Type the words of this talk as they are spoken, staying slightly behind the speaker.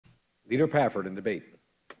Leader Pafford in debate.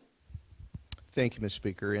 Thank you, Mr.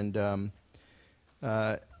 Speaker. And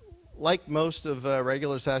like most of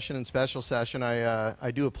regular session and special session,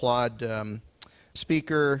 I do applaud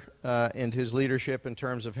Speaker and his leadership in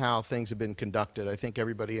terms of how things have been conducted. I think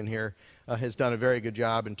everybody in here has done a very good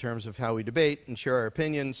job in terms of how we debate and share our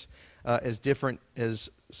opinions, as different as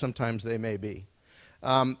sometimes they may be.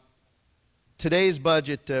 Today's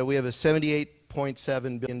budget, we have a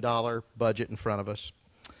 $78.7 billion budget in front of us.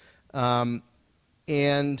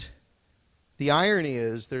 And the irony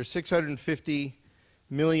is there's $650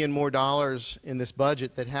 million more dollars in this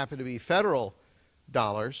budget that happen to be federal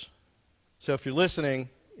dollars. So if you're listening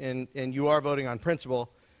and you are voting on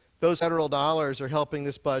principle, those federal dollars are helping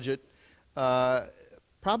this budget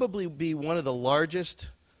probably be one of the largest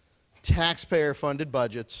taxpayer-funded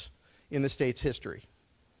budgets in the state's history.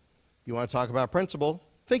 You want to talk about principle?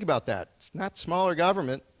 Think about that. It's not smaller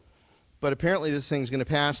government, but apparently this thing's going to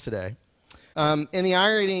pass today. And the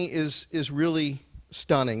irony is really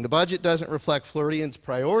stunning. The budget doesn't reflect Floridians'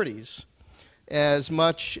 priorities as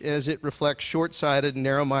much as it reflects short-sighted and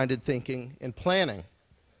narrow-minded thinking and planning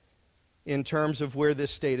in terms of where this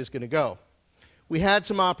state is going to go. We had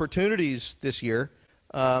some opportunities this year.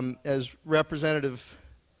 As Representative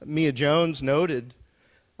Mia Jones noted,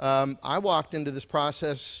 I walked into this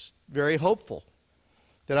process very hopeful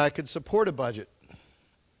that I could support a budget.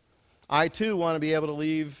 I, too, want to be able to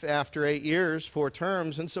leave after 8 years, 4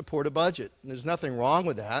 terms, and support a budget. And there's nothing wrong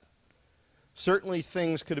with that. Certainly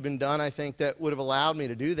things could have been done, I think, that would have allowed me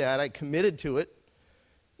to do that. I committed to it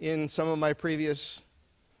in some of my previous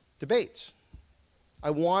debates. I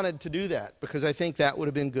wanted to do that because I think that would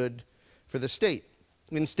have been good for the state.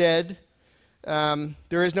 Instead,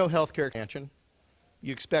 there is no health care expansion.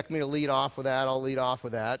 You expect me to lead off with that, I'll lead off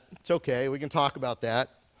with that. It's okay, we can talk about that.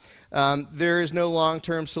 There is no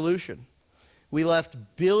long-term solution. We left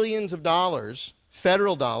billions of dollars,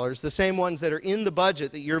 federal dollars, the same ones that are in the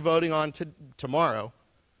budget that you're voting on tomorrow,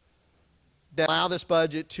 that allow this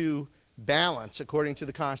budget to balance according to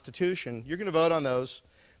the Constitution. You're going to vote on those,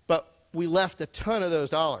 but we left a ton of those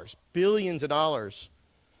dollars, billions of dollars,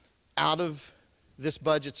 out of this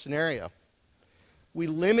budget scenario. We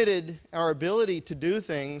limited our ability to do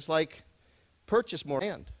things like purchase more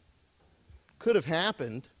land. Could have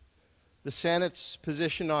happened. The Senate's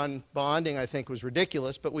position on bonding, I think, was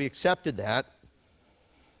ridiculous, but we accepted that.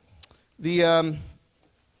 The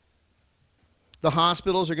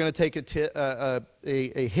hospitals are going to take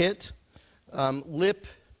a hit. Lip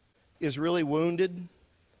is really wounded.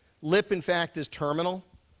 Lip, in fact, is terminal,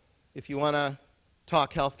 if you want to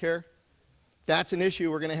talk health care. That's an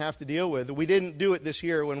issue we're going to have to deal with. We didn't do it this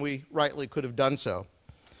year when we rightly could have done so.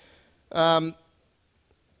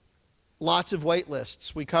 Lots of wait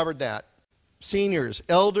lists. We covered that. Seniors,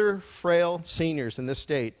 elder, frail seniors in this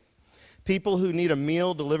state. People who need a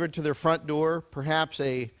meal delivered to their front door, perhaps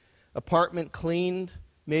an apartment cleaned,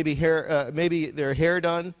 maybe their hair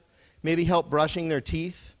done, maybe help brushing their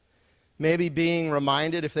teeth, maybe being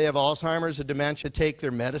reminded if they have Alzheimer's or dementia to take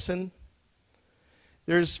their medicine.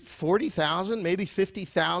 There's 40,000, maybe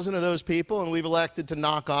 50,000 of those people, and we've elected to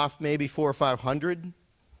knock off maybe 400 or 500.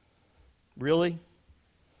 Really?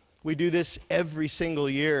 We do this every single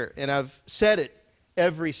year, and I've said it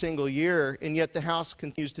every single year, and yet the House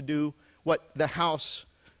continues to do what the House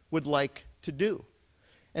would like to do.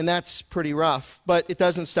 And that's pretty rough, but it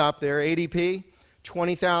doesn't stop there. ADP,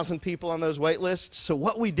 20,000 people on those wait lists. So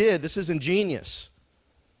what we did, this is ingenious.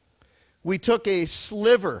 We took a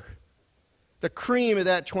sliver, the cream of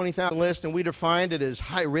that 20,000 list, and we defined it as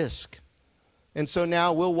high risk. And so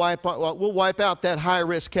now we'll wipe out that high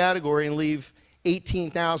risk category and leave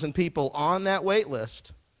 18,000 people on that wait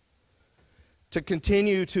list to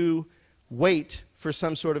continue to wait for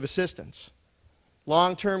some sort of assistance.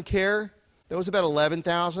 Long-term care, that was about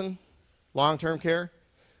 11,000 long-term care.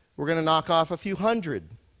 We're going to knock off a few hundred.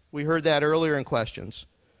 We heard that earlier in questions.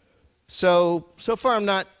 So far I'm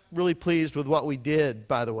not really pleased with what we did,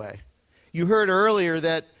 by the way. You heard earlier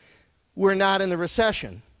that we're not in the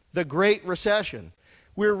recession, the Great Recession.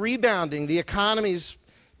 We're rebounding. The economy's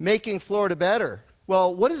making Florida better.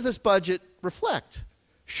 Well, what does this budget reflect?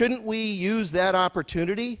 Shouldn't we use that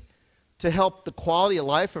opportunity to help the quality of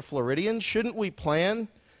life of Floridians? Shouldn't we plan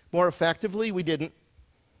more effectively? We didn't.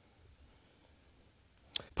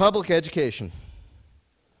 Public education.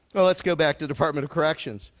 Well, let's go back to the Department of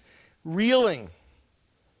Corrections. Reeling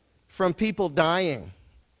from people dying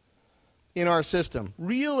in our system.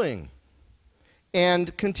 Reeling.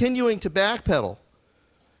 And continuing to backpedal.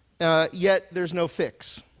 Yet there's no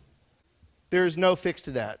fix. There's no fix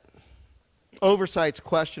to that. Oversight's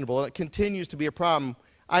questionable, and it continues to be a problem.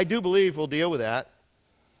 I do believe we'll deal with that.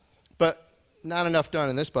 but not enough done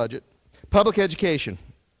in this budget. Public education.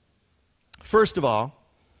 First of all,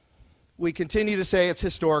 we continue to say it's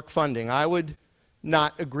historic funding. I would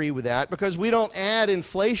not agree with that because we don't add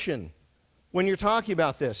inflation when you're talking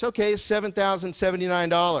about this. Okay,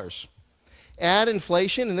 $7,079. Add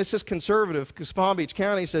inflation, and this is conservative because Palm Beach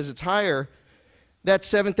County says it's higher. That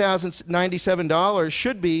 $7,097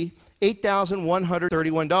 should be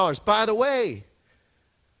 $8,131. By the way,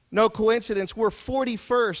 no coincidence, we're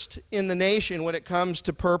 41st in the nation when it comes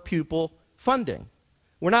to per pupil funding.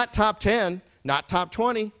 We're not top 10, not top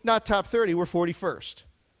 20, not top 30, we're 41st.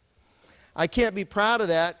 I can't be proud of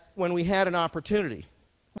that when we had an opportunity.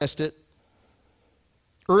 Missed it.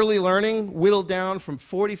 Early learning whittled down from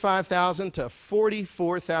 45,000 to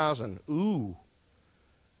 44,000. Ooh.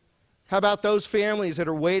 How about those families that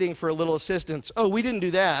are waiting for a little assistance? Oh, we didn't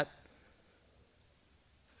do that.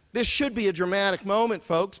 This should be a dramatic moment,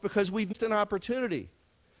 folks, because we've missed an opportunity.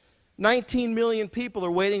 19 million people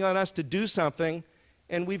are waiting on us to do something,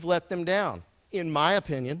 and we've let them down, in my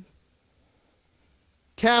opinion.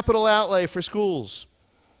 Capital outlay for schools.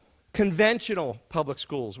 Conventional public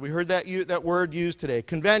schools. We heard that word used today.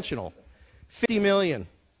 Conventional. 50 million.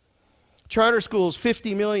 Charter schools,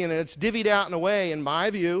 50 million, and it's divvied out in a way, in my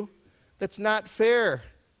view, that's not fair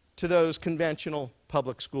to those conventional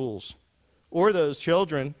public schools or those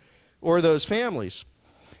children or those families.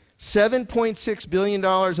 $7.6 billion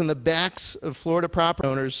in the backs of Florida property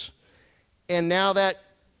owners, and now that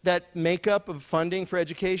makeup of funding for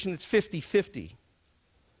education, it's 50-50.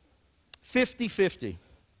 50-50.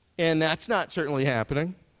 And that's not certainly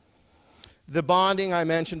happening. The bonding I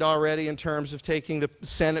mentioned already in terms of taking the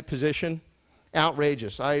Senate position,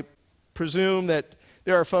 outrageous. I presume that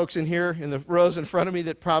there are folks in here in the rows in front of me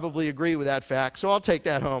that probably agree with that fact, so I'll take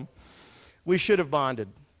that home. We should have bonded.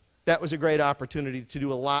 That was a great opportunity to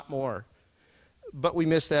do a lot more, but we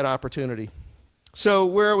missed that opportunity. So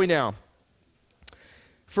where are we now?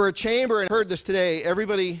 For a chamber, and I heard this today,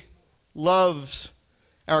 everybody loves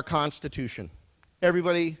our Constitution.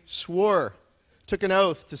 Everybody swore, took an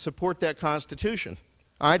oath to support that Constitution.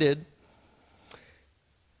 I did.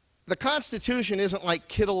 The Constitution isn't like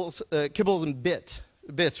kibbles and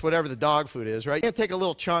bits, whatever the dog food is, right? You can't take a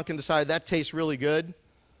little chunk and decide that tastes really good.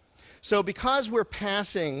 So because we're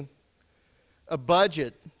passing a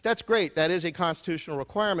budget, that's great. That is a constitutional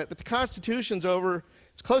requirement. But the Constitution's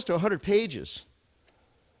it's close to 100 pages.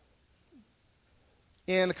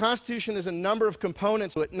 And the Constitution has a number of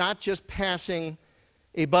components to it, not just passing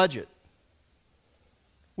a budget.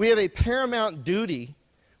 We have a paramount duty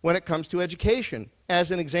when it comes to education. As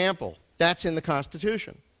an example, that's in the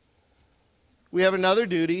Constitution. We have another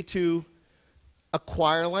duty to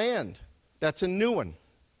acquire land. That's a new one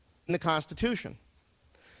in the Constitution.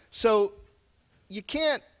 So you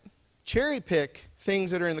can't cherry pick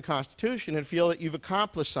things that are in the Constitution and feel that you've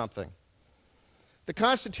accomplished something. The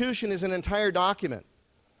Constitution is an entire document,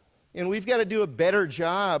 and we've got to do a better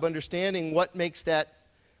job understanding what makes that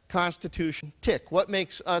Constitution tick, what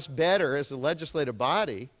makes us better as a legislative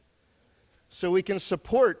body so we can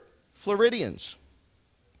support Floridians.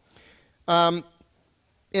 And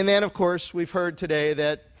then, of course, we've heard today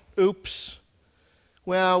that, oops,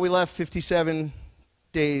 well, we left 57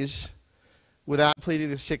 days without completing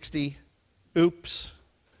the 60. Oops.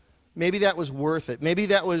 Maybe that was worth it. Maybe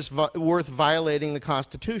that was worth violating the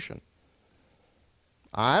Constitution.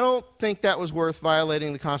 I don't think that was worth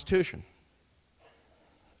violating the Constitution.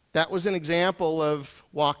 That was an example of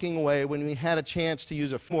walking away when we had a chance to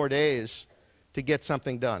use a few more days to get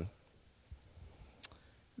something done.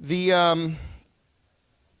 The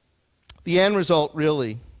end result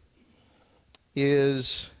really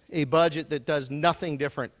is a budget that does nothing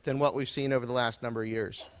different than what we've seen over the last number of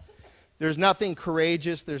years. There's nothing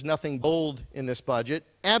courageous, there's nothing bold in this budget.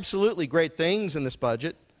 Absolutely great things in this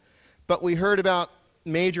budget, but we heard about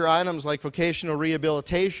major items like vocational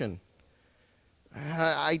rehabilitation.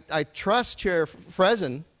 I trust Chair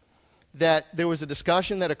Friesen that there was a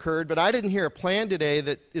discussion that occurred, but I didn't hear a plan today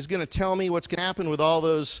that is going to tell me what's going to happen with all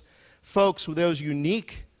those folks with those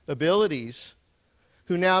unique abilities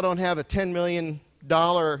who now don't have a $10 million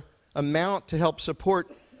amount to help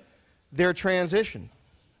support their transition.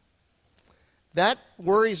 That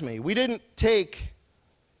worries me. We didn't take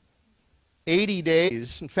 80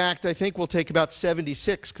 days. In fact, I think we'll take about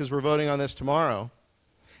 76 because we're voting on this tomorrow.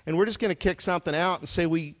 And we're just going to kick something out and say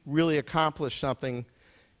we really accomplished something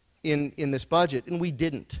in this budget, and we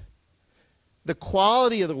didn't. The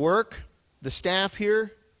quality of the work, the staff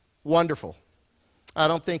here, wonderful. I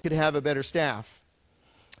don't think could have a better staff.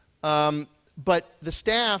 But the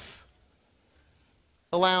staff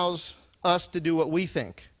allows us to do what we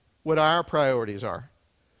think, what our priorities are.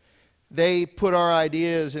 they put our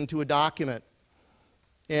ideas into a document,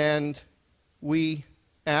 and we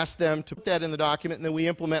ask them to put that in the document, and then we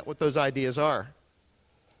implement what those ideas are.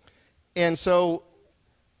 And so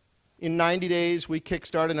in 90 days, we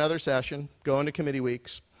kickstart another session, go into committee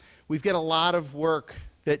weeks. We've got a lot of work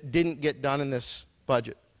that didn't get done in this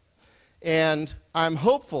budget. And I'm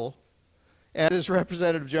hopeful, as is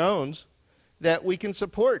Representative Jones, that we can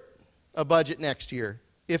support a budget next year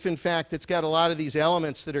if, in fact, it's got a lot of these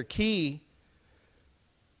elements that are key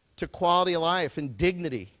to quality of life and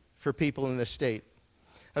dignity for people in this state.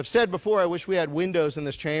 I've said before, I wish we had windows in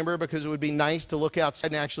this chamber because it would be nice to look outside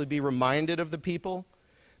and actually be reminded of the people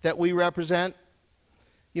that we represent.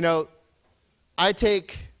 You know, I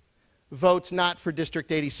take votes not for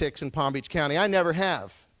District 86 in Palm Beach County. I never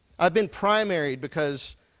have. I've been primaried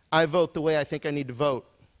because I vote the way I think I need to vote.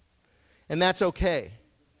 And that's okay.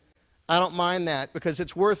 I don't mind that because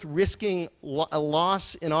it's worth risking a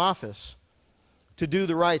loss in office to do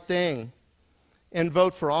the right thing and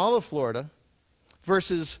vote for all of Florida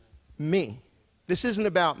versus me. This isn't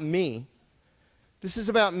about me. This is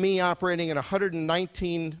about me operating in a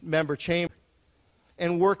 119-member chamber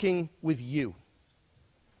and working with you.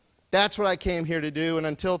 That's what I came here to do, and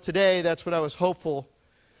until today, that's what I was hopeful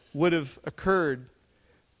would have occurred,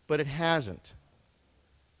 but it hasn't.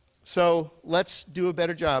 So let's do a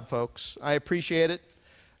better job, folks. I appreciate it.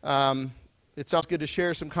 It's always good to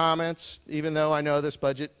share some comments, even though I know this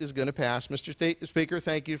budget is going to pass. Mr. Speaker,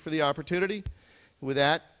 thank you for the opportunity. With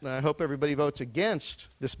that, I hope everybody votes against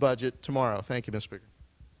this budget tomorrow. Thank you, Mr. Speaker.